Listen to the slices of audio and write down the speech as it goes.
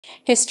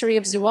History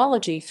of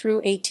zoology through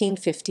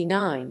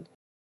 1859.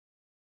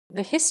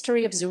 The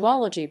history of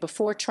zoology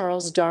before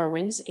Charles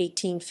Darwin's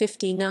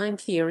 1859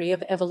 theory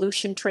of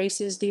evolution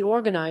traces the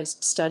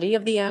organized study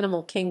of the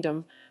animal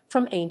kingdom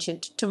from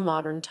ancient to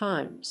modern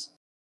times.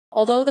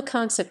 Although the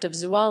concept of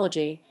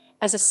zoology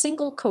as a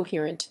single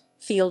coherent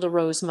field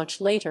arose much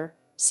later,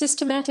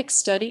 systematic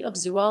study of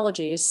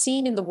zoology is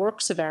seen in the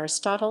works of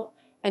Aristotle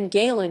and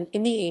Galen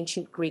in the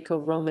ancient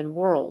Greco-Roman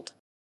world.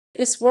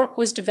 This work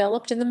was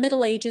developed in the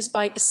Middle Ages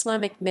by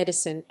Islamic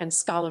medicine and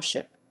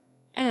scholarship,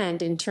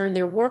 and in turn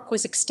their work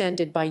was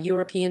extended by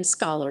European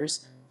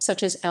scholars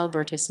such as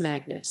Albertus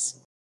Magnus.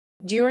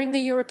 During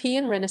the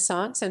European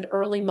Renaissance and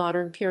early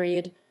modern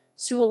period,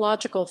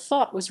 zoological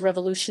thought was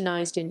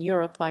revolutionized in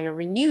Europe by a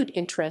renewed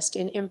interest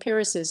in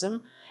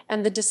empiricism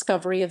and the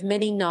discovery of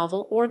many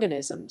novel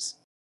organisms.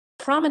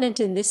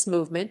 Prominent in this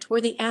movement were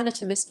the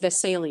anatomist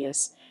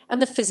Vesalius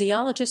and the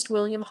physiologist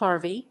William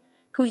Harvey,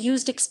 who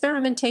used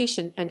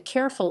experimentation and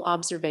careful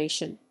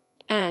observation,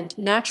 and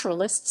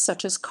naturalists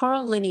such as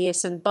Carl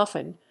Linnaeus and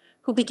Buffon,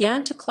 who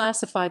began to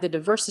classify the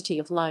diversity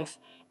of life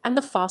and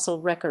the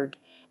fossil record,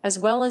 as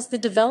well as the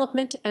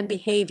development and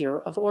behavior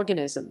of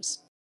organisms.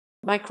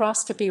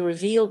 Microscopy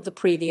revealed the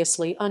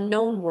previously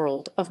unknown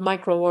world of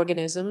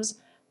microorganisms,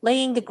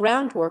 laying the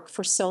groundwork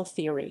for cell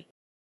theory.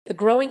 The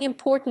growing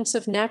importance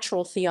of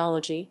natural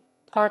theology,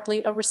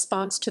 partly a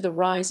response to the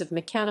rise of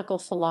mechanical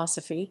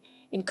philosophy,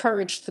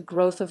 encouraged the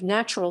growth of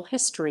natural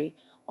history,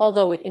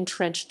 although it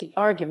entrenched the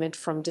argument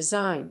from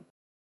design.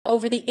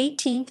 Over the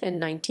 18th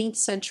and 19th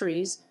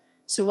centuries,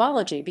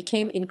 zoology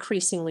became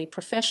increasingly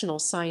professional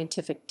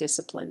scientific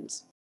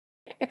disciplines.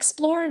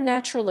 Explorer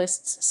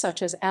naturalists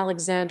such as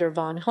Alexander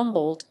von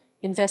Humboldt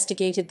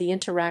investigated the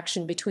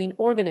interaction between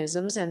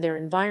organisms and their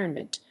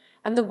environment,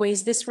 and the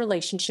ways this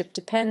relationship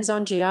depends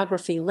on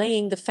geography,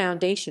 laying the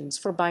foundations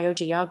for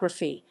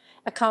biogeography,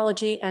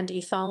 ecology, and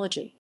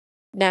ethology.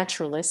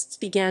 Naturalists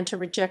began to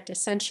reject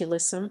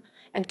essentialism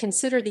and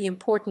consider the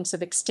importance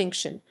of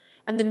extinction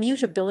and the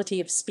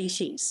mutability of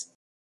species.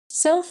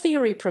 Cell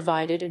theory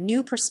provided a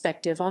new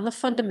perspective on the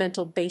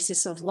fundamental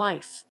basis of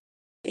life.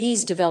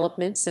 These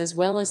developments, as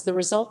well as the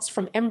results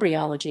from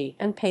embryology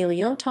and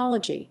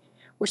paleontology,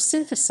 were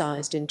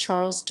synthesized in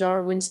Charles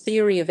Darwin's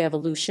theory of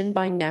evolution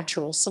by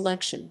natural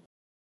selection.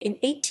 In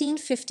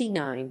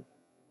 1859,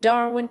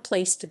 Darwin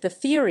placed the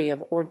theory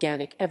of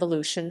organic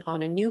evolution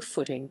on a new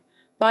footing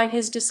by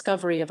his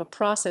discovery of a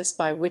process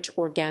by which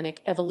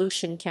organic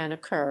evolution can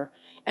occur,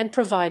 and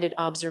provided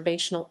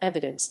observational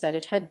evidence that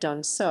it had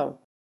done so.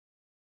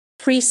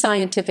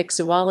 Pre-scientific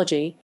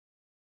zoology.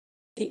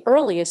 The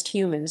earliest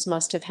humans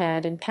must have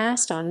had and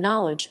passed on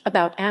knowledge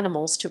about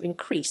animals to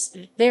increase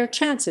their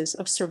chances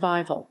of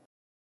survival.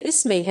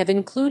 This may have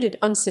included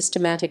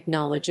unsystematic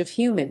knowledge of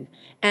human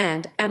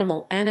and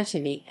animal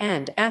anatomy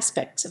and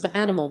aspects of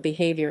animal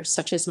behavior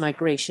such as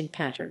migration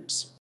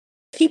patterns.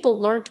 People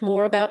learned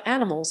more about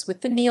animals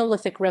with the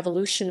Neolithic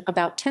Revolution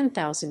about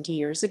 10,000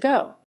 years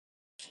ago.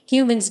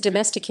 Humans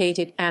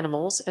domesticated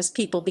animals as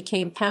people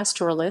became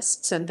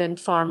pastoralists and then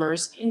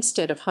farmers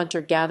instead of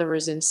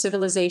hunter-gatherers in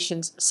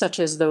civilizations such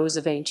as those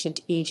of ancient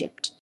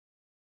Egypt.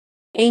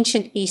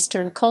 Ancient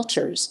Eastern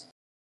cultures.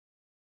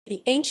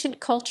 The ancient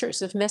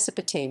cultures of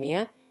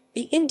Mesopotamia,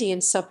 the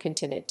Indian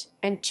subcontinent,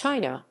 and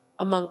China,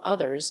 among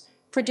others,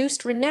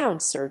 produced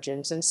renowned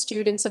surgeons and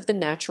students of the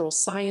natural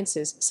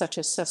sciences such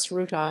as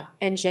Susruta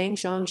and Zhang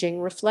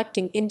Zhongjing,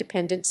 reflecting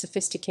independent,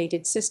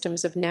 sophisticated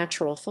systems of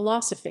natural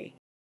philosophy.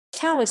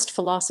 Taoist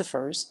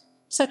philosophers,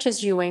 such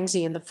as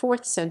Yuanzi in the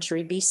 4th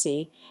century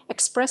BC,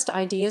 expressed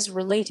ideas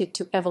related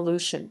to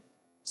evolution,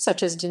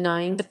 such as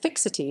denying the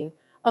fixity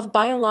of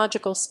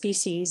biological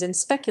species and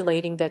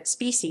speculating that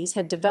species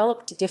had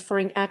developed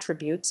differing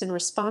attributes in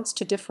response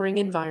to differing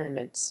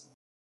environments.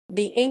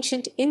 The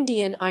ancient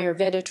Indian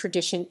Ayurveda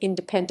tradition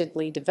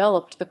independently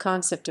developed the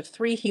concept of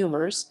 3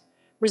 humors,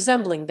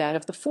 resembling that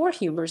of the 4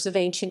 humors of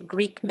ancient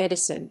Greek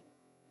medicine,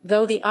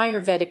 though the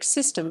Ayurvedic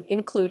system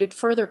included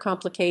further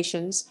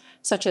complications,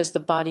 such as the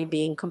body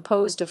being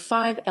composed of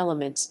 5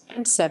 elements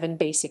and 7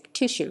 basic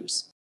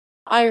tissues.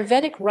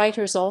 Ayurvedic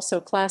writers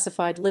also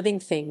classified living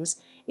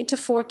things into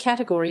 4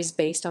 categories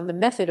based on the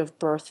method of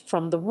birth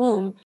from the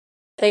womb.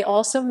 They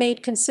also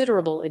made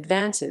considerable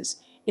advances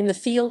in the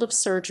field of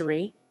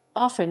surgery,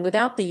 often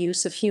without the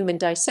use of human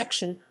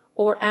dissection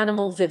or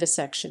animal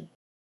vivisection.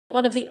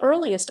 One of the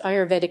earliest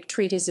Ayurvedic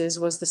treatises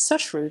was the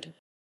Sushruta.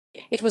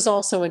 It was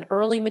also an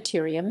early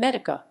materia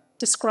medica,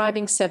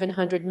 describing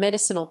 700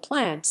 medicinal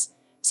plants,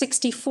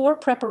 64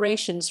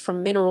 preparations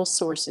from mineral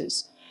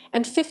sources,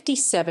 and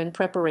 57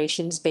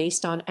 preparations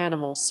based on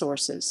animal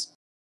sources.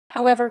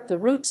 However, the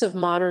roots of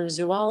modern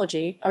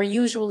zoology are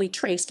usually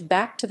traced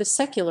back to the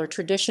secular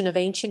tradition of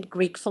ancient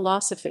Greek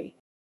philosophy.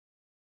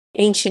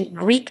 Ancient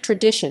Greek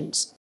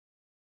traditions.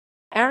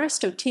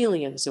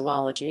 Aristotelian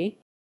zoology.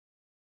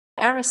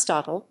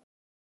 Aristotle.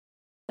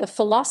 The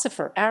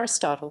philosopher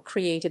Aristotle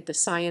created the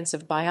science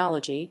of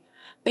biology,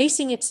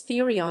 basing its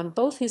theory on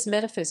both his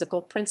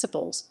metaphysical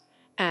principles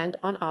and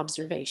on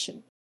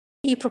observation.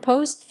 He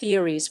proposed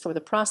theories for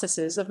the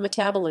processes of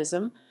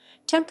metabolism,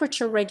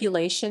 temperature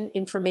regulation,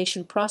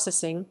 information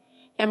processing,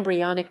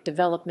 embryonic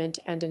development,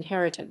 and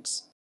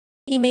inheritance.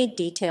 He made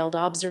detailed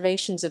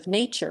observations of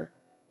nature,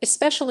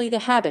 especially the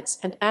habits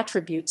and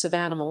attributes of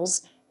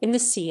animals in the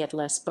sea at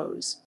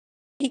Lesbos.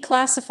 He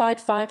classified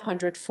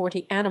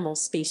 540 animal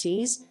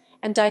species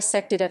and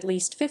dissected at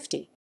least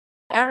 50.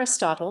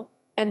 Aristotle,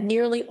 and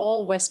nearly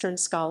all Western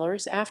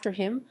scholars after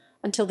him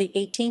until the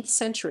 18th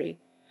century,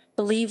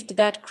 believed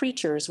that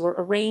creatures were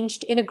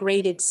arranged in a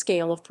graded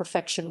scale of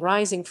perfection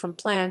rising from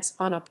plants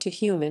on up to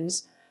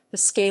humans, the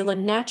scala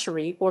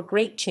naturae or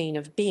great chain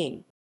of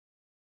being.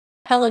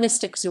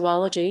 Hellenistic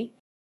zoology.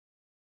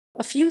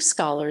 A few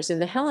scholars in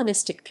the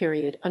Hellenistic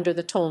period under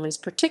the Ptolemies,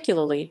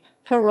 particularly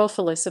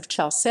Herophilus of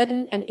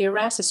Chalcedon and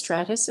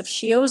Erasistratus of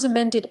Chios,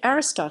 amended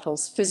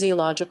Aristotle's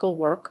physiological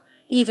work,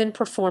 even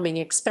performing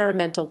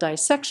experimental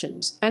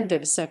dissections and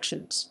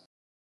vivisections.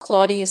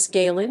 Claudius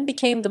Galen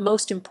became the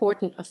most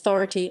important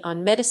authority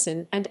on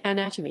medicine and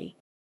anatomy.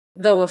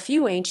 Though a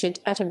few ancient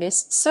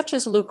atomists such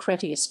as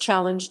Lucretius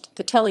challenged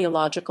the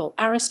teleological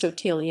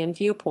Aristotelian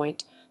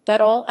viewpoint that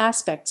all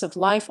aspects of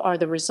life are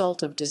the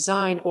result of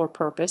design or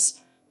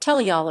purpose,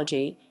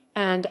 teleology,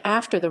 and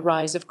after the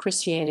rise of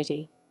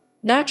Christianity,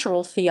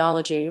 natural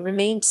theology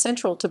remained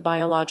central to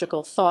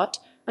biological thought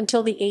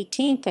until the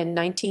 18th and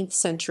 19th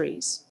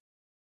centuries.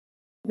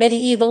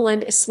 Medieval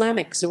and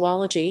Islamic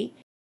zoology.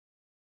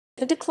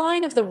 The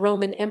decline of the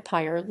Roman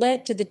Empire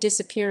led to the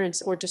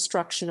disappearance or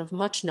destruction of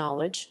much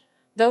knowledge,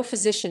 though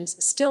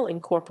physicians still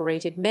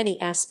incorporated many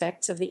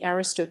aspects of the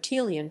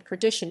Aristotelian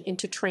tradition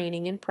into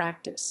training and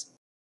practice.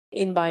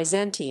 In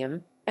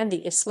Byzantium and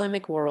the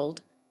Islamic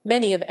world,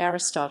 many of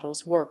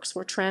Aristotle's works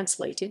were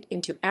translated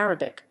into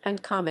Arabic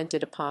and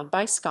commented upon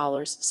by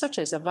scholars such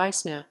as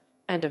Avicenna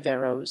and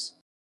Averroes.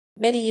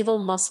 Medieval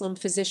Muslim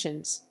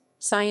physicians,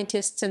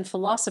 scientists, and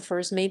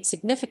philosophers made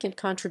significant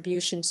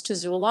contributions to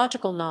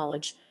zoological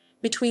knowledge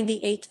between the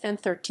 8th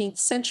and 13th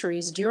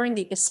centuries during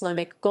the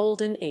Islamic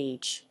Golden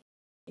Age.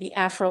 The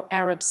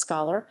Afro-Arab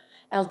scholar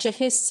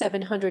Al-Jahiz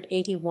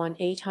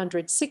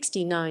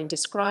 781–869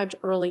 described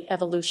early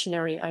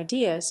evolutionary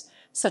ideas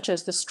such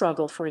as the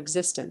struggle for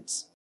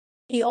existence.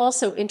 He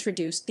also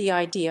introduced the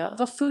idea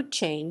of a food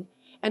chain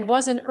and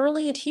was an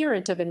early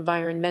adherent of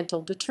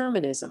environmental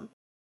determinism.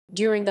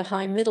 During the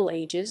High Middle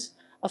Ages,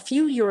 a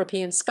few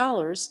European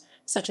scholars,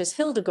 such as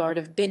Hildegard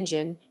of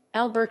Bingen,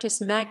 Albertus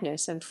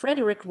Magnus, and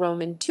Frederick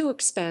Roman II,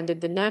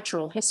 expanded the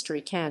natural history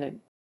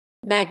canon.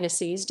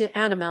 Magnus's De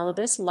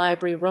Animalibus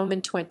Libri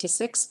Roman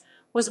 26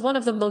 was one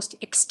of the most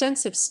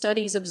extensive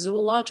studies of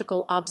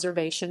zoological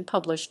observation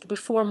published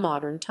before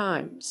modern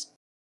times.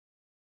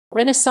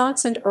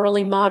 Renaissance and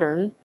early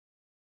modern.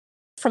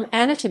 From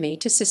anatomy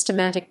to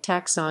systematic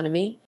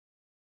taxonomy.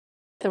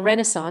 The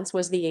Renaissance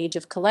was the age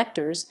of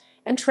collectors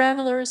and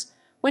travelers,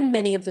 when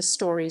many of the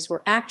stories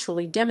were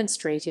actually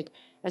demonstrated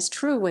as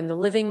true when the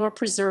living or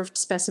preserved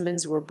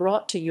specimens were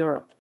brought to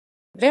Europe.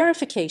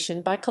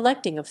 Verification by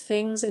collecting of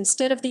things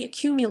instead of the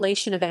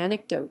accumulation of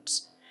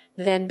anecdotes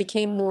then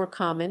became more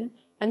common,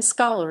 and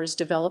scholars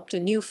developed a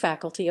new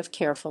faculty of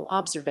careful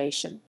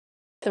observation.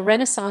 The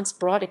Renaissance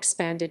brought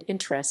expanded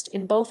interest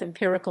in both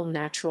empirical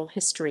natural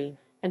history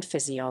and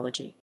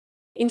physiology.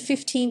 In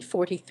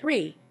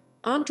 1543,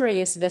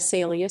 Andreas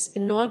Vesalius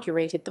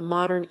inaugurated the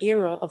modern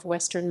era of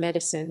Western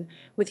medicine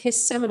with his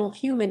seminal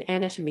human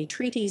anatomy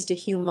treatise De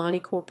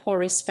Humani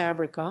Corporis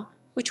Fabrica,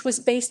 which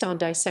was based on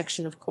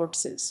dissection of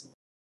corpses.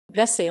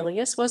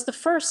 Vesalius was the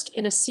first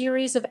in a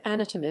series of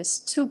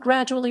anatomists who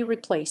gradually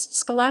replaced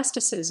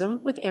scholasticism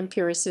with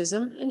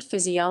empiricism in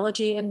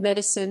physiology and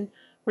medicine,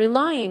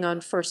 relying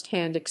on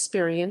first-hand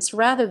experience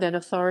rather than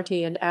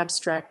authority and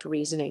abstract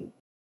reasoning.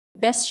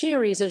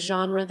 Bestiary is a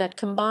genre that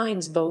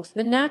combines both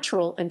the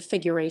natural and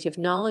figurative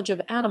knowledge of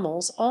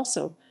animals,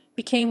 also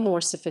became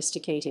more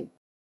sophisticated.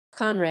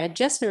 Conrad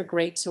Gessner's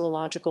great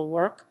zoological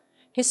work,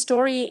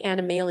 Historiae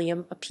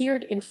Animalium,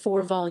 appeared in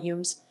 4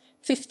 volumes,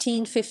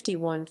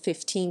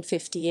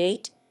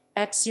 1551–1558,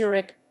 at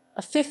Zurich,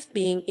 a 5th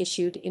being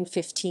issued in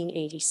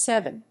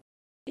 1587.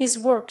 His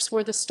works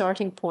were the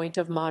starting point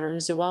of modern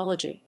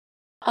zoology.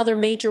 Other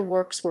major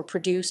works were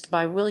produced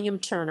by William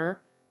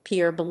Turner,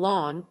 Pierre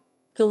Bellon,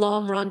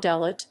 Guillaume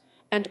Rondelet,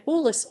 and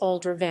Ulysse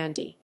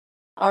Aldrovandi.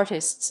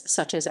 Artists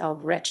such as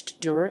Albrecht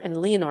Dürer and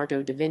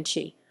Leonardo da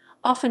Vinci,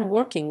 often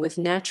working with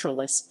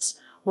naturalists,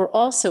 were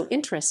also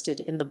interested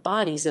in the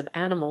bodies of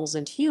animals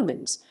and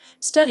humans,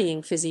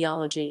 studying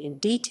physiology in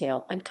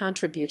detail and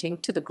contributing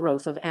to the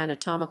growth of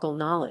anatomical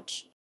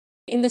knowledge.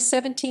 In the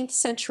 17th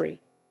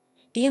century,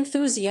 the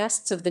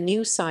enthusiasts of the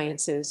new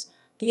sciences,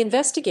 the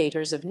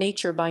investigators of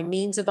nature by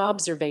means of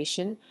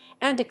observation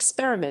and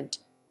experiment,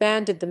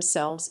 banded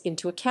themselves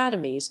into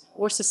academies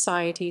or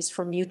societies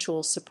for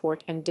mutual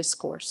support and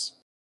discourse.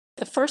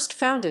 The first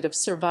founded of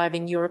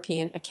surviving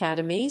European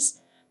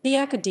academies, the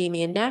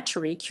Academia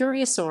Naturae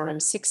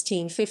Curiosorum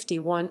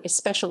 1651,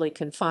 especially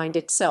confined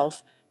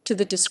itself to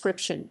the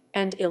description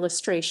and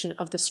illustration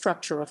of the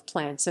structure of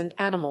plants and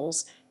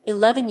animals.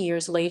 11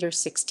 years later,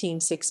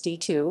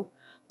 1662,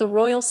 the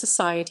Royal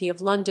Society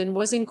of London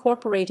was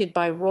incorporated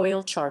by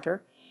royal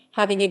charter,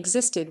 having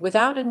existed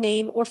without a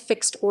name or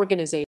fixed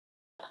organization.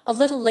 A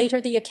little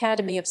later, the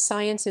Academy of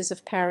Sciences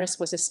of Paris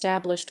was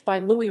established by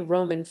Louis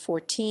Roman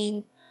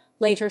XIV.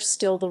 Later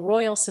still, the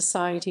Royal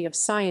Society of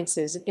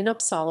Sciences in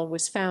Uppsala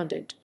was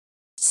founded.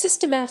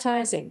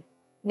 Systematizing,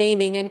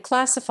 naming, and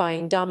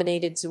classifying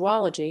dominated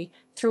zoology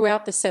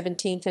throughout the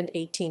 17th and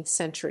 18th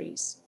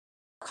centuries.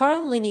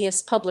 Carl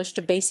Linnaeus published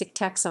a basic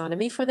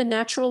taxonomy for the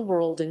natural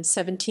world in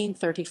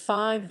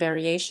 1735,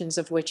 variations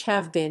of which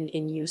have been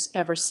in use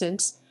ever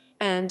since,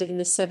 and in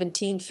the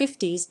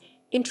 1750s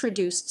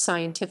introduced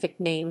scientific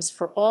names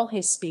for all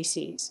his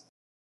species.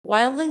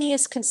 While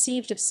Linnaeus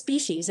conceived of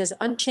species as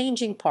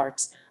unchanging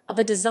parts of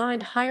a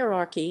designed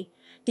hierarchy,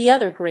 the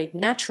other great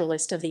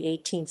naturalist of the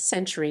 18th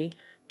century,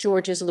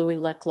 Georges Louis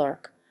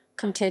Leclerc,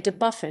 Comte de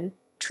Buffon,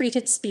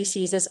 treated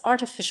species as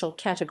artificial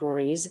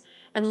categories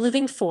and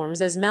living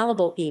forms as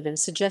malleable, even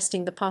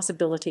suggesting the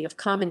possibility of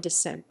common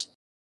descent.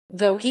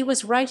 Though he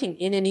was writing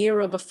in an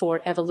era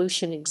before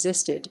evolution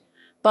existed,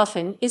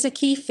 Buffon is a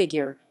key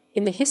figure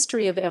in the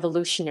history of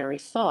evolutionary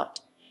thought.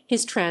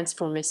 His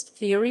transformist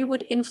theory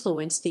would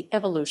influence the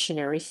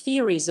evolutionary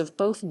theories of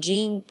both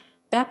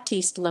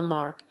Jean-Baptiste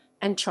Lamarck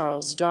and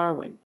Charles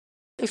Darwin.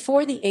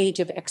 Before the age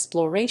of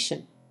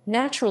exploration,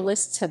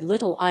 naturalists had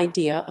little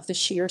idea of the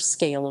sheer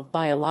scale of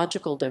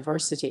biological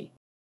diversity.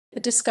 The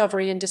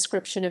discovery and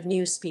description of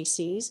new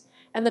species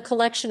and the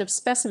collection of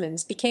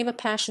specimens became a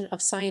passion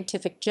of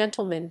scientific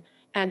gentlemen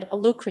and a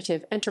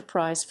lucrative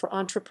enterprise for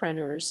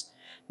entrepreneurs.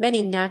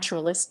 Many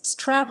naturalists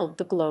traveled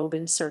the globe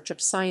in search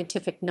of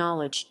scientific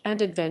knowledge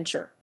and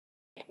adventure.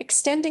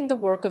 Extending the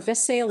work of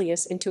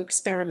Vesalius into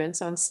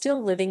experiments on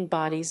still living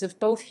bodies of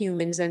both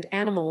humans and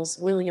animals,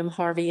 William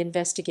Harvey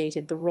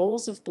investigated the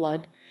roles of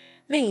blood,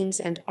 veins,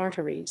 and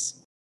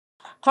arteries.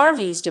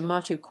 Harvey's De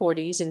Motu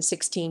Cordis in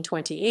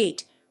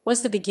 1628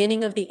 was the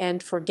beginning of the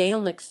end for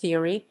Galenic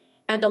theory,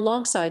 and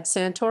alongside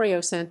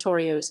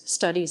Santorio's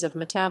studies of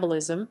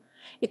metabolism,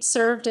 it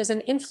served as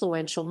an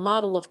influential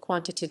model of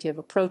quantitative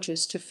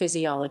approaches to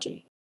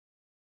physiology.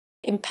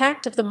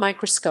 Impact of the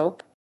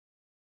microscope.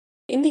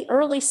 In the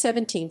early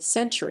 17th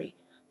century,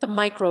 the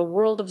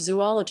micro-world of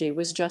zoology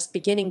was just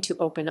beginning to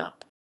open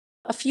up.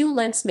 A few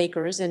lens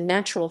makers and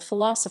natural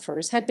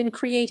philosophers had been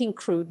creating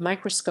crude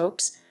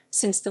microscopes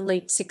since the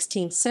late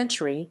 16th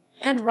century,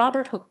 and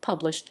Robert Hooke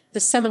published the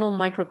seminal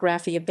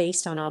Micrographia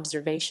based on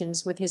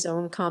observations with his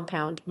own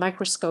compound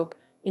microscope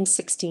in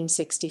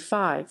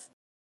 1665.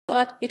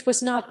 But it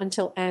was not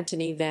until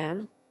Antony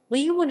van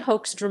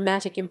Leeuwenhoek's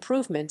dramatic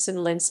improvements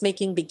in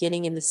lens-making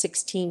beginning in the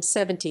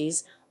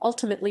 1670s,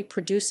 ultimately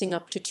producing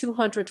up to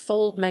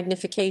 200-fold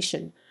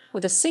magnification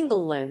with a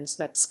single lens,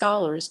 that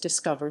scholars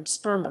discovered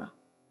sperma,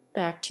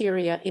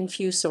 bacteria,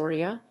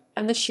 infusoria,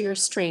 and the sheer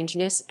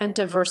strangeness and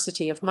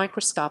diversity of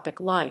microscopic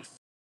life.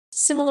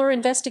 Similar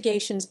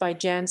investigations by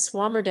Jan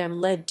Swammerdam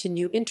led to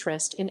new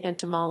interest in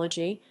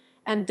entomology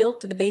and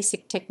built the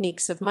basic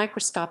techniques of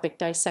microscopic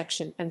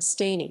dissection and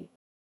staining.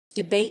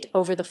 Debate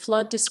over the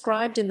flood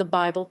described in the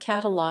Bible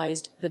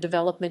catalyzed the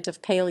development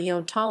of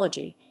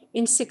paleontology.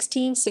 In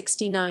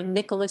 1669,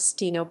 Nicholas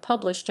Steno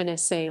published an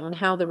essay on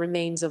how the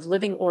remains of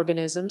living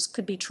organisms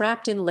could be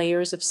trapped in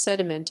layers of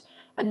sediment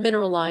and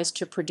mineralized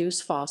to produce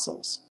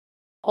fossils.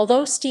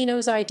 Although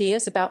Steno's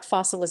ideas about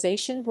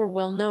fossilization were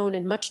well known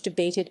and much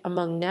debated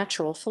among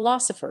natural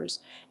philosophers,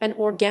 an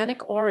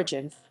organic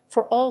origin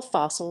for all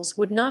fossils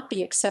would not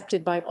be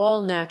accepted by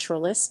all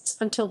naturalists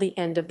until the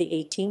end of the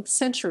 18th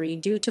century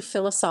due to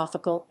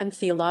philosophical and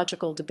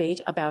theological debate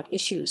about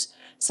issues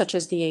such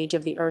as the age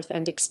of the Earth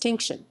and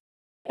extinction.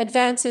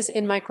 Advances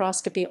in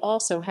microscopy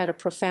also had a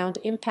profound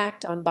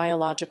impact on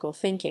biological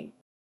thinking.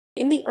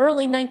 In the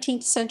early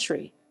 19th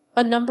century,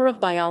 a number of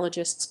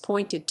biologists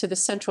pointed to the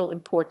central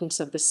importance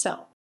of the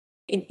cell.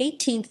 In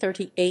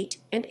 1838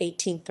 and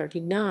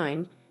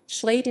 1839,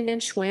 Schleiden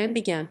and Schwann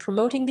began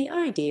promoting the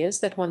ideas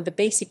that 1. The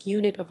basic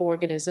unit of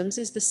organisms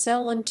is the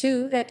cell, and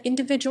 2. That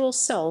individual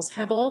cells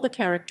have all the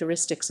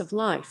characteristics of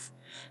life,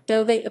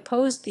 though they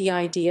opposed the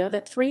idea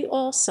that 3.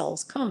 All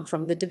cells come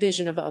from the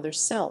division of other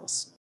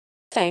cells.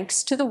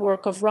 Thanks to the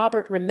work of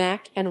Robert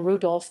Remak and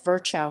Rudolf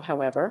Virchow,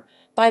 however,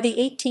 by the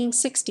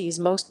 1860s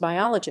most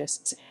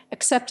biologists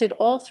accepted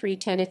all 3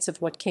 tenets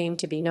of what came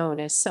to be known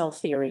as cell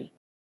theory,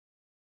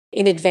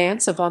 in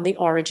advance of On the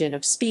Origin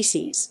of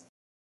Species.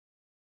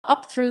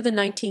 Up through the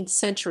 19th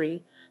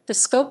century, the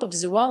scope of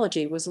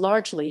zoology was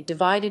largely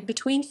divided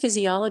between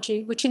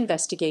physiology, which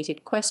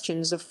investigated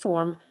questions of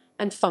form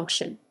and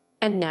function,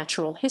 and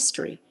natural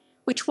history,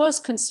 which was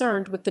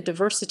concerned with the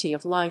diversity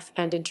of life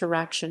and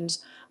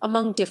interactions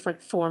among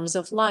different forms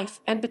of life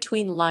and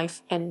between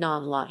life and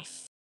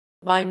non-life.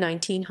 By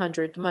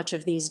 1900, much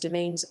of these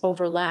domains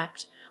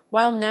overlapped,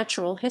 while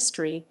natural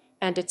history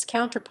and its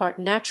counterpart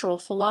natural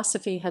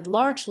philosophy had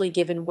largely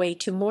given way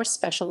to more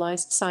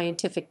specialized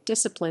scientific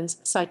disciplines: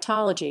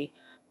 cytology,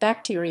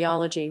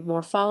 bacteriology,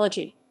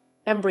 morphology,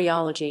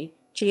 embryology,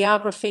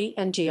 geography,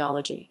 and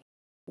geology.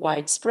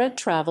 Widespread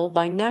travel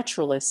by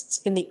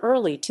naturalists in the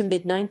early to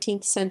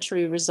mid-19th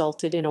century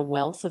resulted in a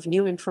wealth of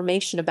new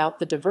information about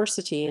the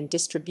diversity and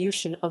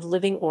distribution of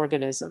living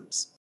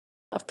organisms.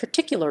 Of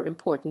particular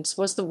importance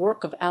was the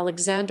work of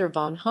Alexander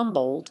von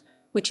Humboldt,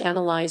 which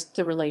analyzed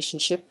the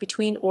relationship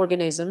between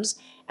organisms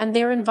and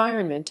their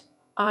environment,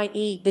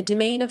 i.e., the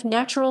domain of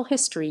natural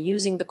history,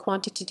 using the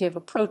quantitative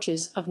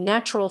approaches of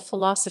natural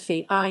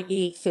philosophy,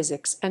 i.e.,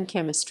 physics and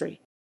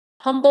chemistry.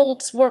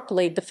 Humboldt's work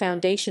laid the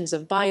foundations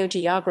of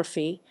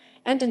biogeography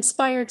and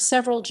inspired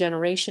several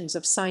generations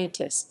of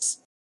scientists.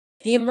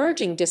 The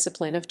emerging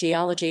discipline of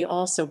geology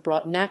also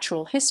brought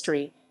natural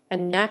history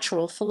and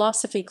natural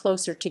philosophy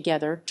closer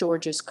together.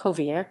 Georges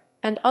Cuvier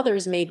and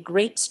others made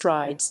great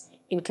strides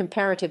in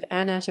comparative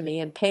anatomy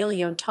and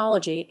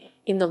paleontology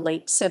in the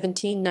late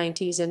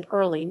 1790s and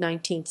early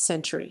 19th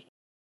century.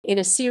 In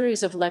a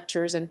series of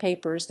lectures and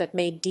papers that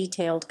made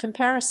detailed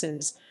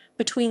comparisons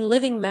between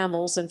living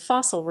mammals and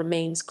fossil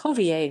remains,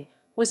 Cuvier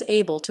was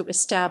able to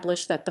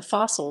establish that the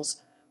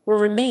fossils were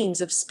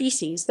remains of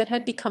species that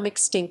had become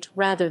extinct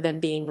rather than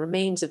being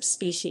remains of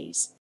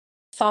species.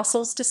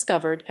 Fossils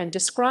discovered and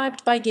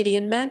described by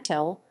Gideon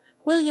Mantell,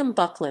 William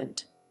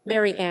Buckland,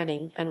 Mary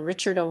Anning, and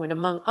Richard Owen,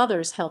 among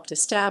others, helped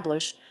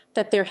establish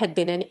that there had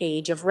been an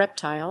age of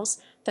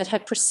reptiles that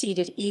had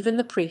preceded even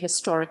the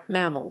prehistoric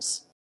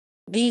mammals.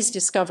 These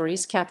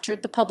discoveries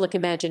captured the public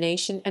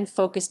imagination and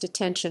focused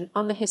attention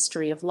on the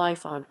history of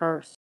life on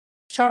Earth.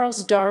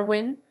 Charles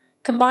Darwin,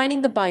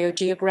 combining the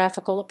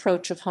biogeographical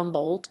approach of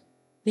Humboldt,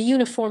 the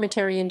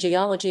uniformitarian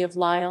geology of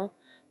Lyell,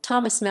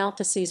 Thomas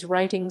Malthus's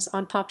writings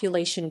on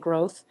population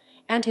growth,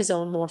 and his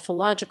own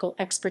morphological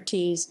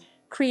expertise,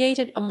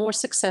 created a more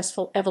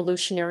successful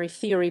evolutionary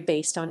theory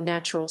based on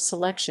natural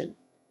selection.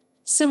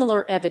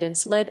 Similar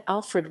evidence led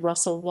Alfred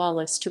Russel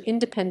Wallace to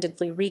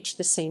independently reach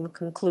the same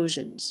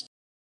conclusions.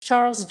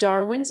 Charles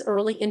Darwin's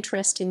early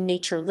interest in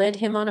nature led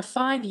him on a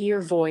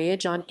 5-year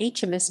voyage on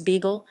HMS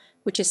Beagle,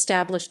 which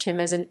established him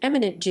as an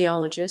eminent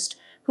geologist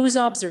whose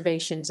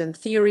observations and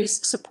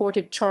theories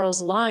supported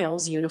Charles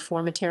Lyell's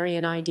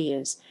uniformitarian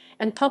ideas,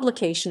 and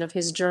publication of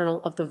his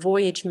journal of the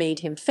voyage made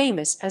him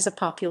famous as a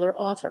popular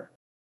author.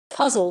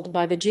 Puzzled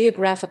by the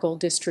geographical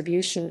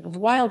distribution of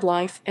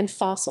wildlife and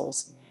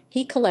fossils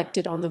he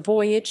collected on the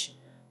voyage,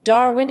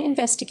 Darwin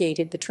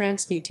investigated the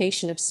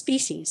transmutation of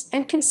species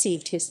and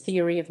conceived his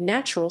theory of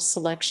natural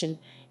selection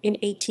in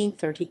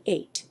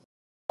 1838.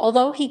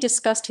 Although he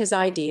discussed his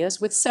ideas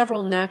with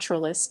several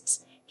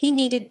naturalists, he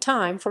needed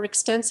time for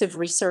extensive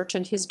research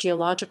and his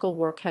geological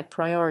work had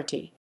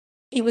priority.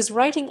 He was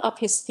writing up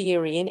his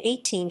theory in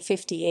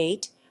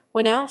 1858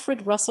 when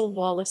Alfred Russel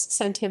Wallace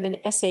sent him an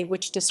essay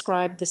which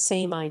described the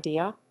same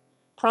idea,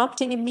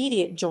 prompting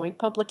immediate joint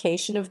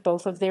publication of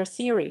both of their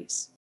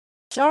theories.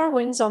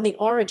 Darwin's On the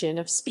Origin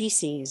of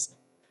Species,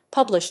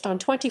 published on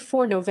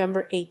 24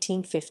 November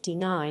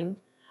 1859,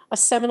 a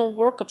seminal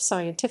work of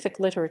scientific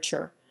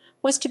literature,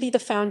 was to be the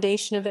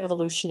foundation of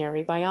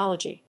evolutionary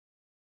biology.